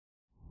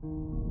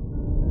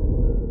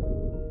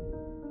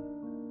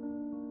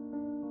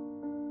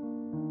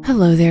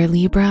Hello there,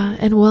 Libra,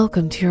 and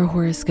welcome to your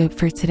horoscope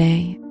for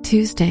today,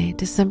 Tuesday,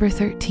 December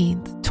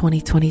 13th,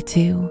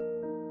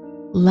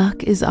 2022.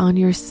 Luck is on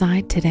your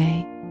side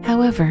today.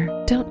 However,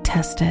 don't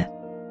test it.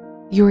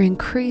 Your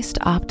increased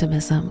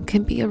optimism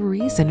can be a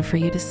reason for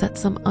you to set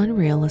some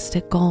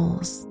unrealistic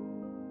goals.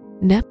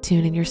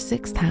 Neptune in your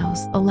 6th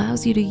house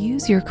allows you to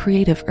use your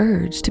creative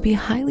urge to be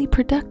highly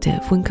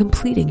productive when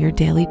completing your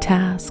daily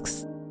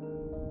tasks.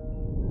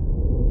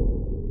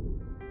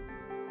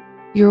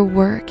 Your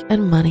work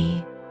and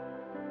money.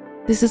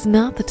 This is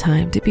not the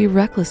time to be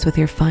reckless with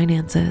your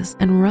finances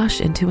and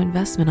rush into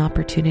investment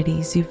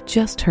opportunities you've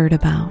just heard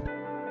about.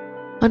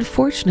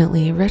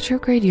 Unfortunately,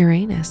 retrograde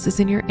Uranus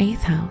is in your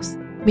 8th house,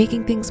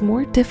 making things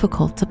more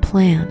difficult to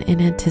plan and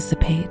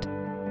anticipate.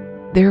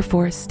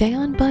 Therefore, stay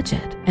on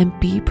budget and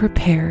be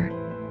prepared.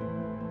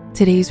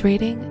 Today's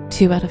rating,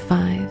 2 out of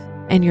 5,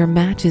 and your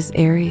match is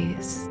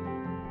Aries.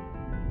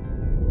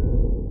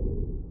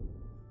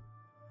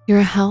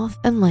 Your health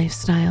and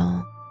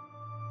lifestyle.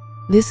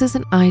 This is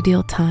an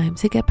ideal time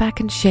to get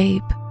back in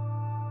shape.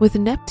 With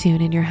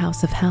Neptune in your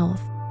house of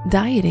health,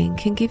 dieting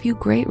can give you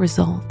great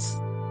results.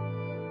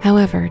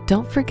 However,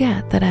 don't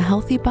forget that a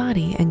healthy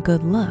body and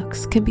good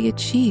looks can be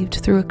achieved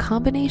through a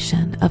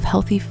combination of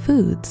healthy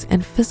foods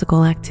and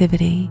physical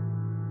activity.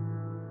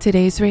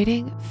 Today's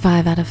rating,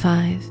 5 out of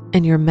 5,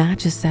 and your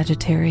match is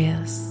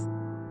Sagittarius.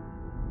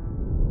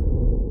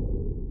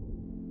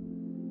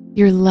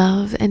 Your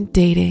love and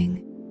dating.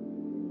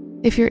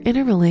 If you're in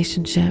a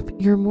relationship,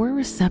 you're more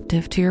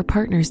receptive to your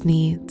partner's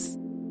needs.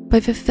 By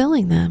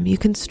fulfilling them, you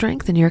can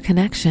strengthen your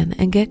connection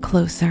and get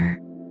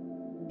closer.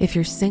 If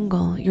you're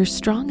single, your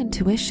strong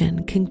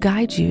intuition can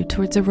guide you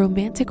towards a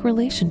romantic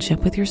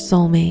relationship with your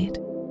soulmate.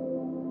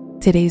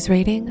 Today's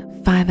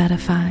rating, 5 out of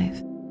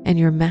 5, and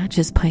your match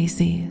is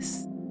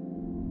Pisces.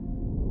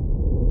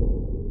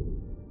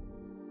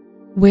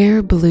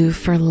 Wear blue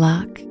for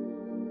luck.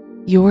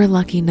 Your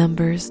lucky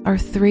numbers are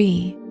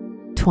 3,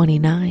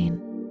 29,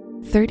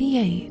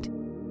 38,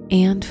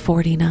 and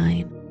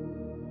 49.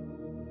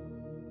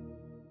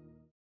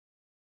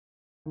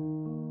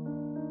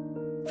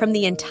 From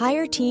the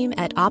entire team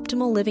at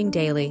Optimal Living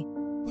Daily,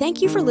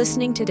 thank you for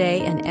listening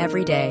today and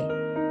every day.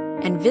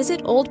 And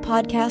visit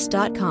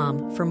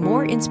oldpodcast.com for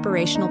more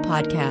inspirational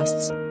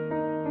podcasts.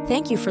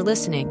 Thank you for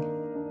listening.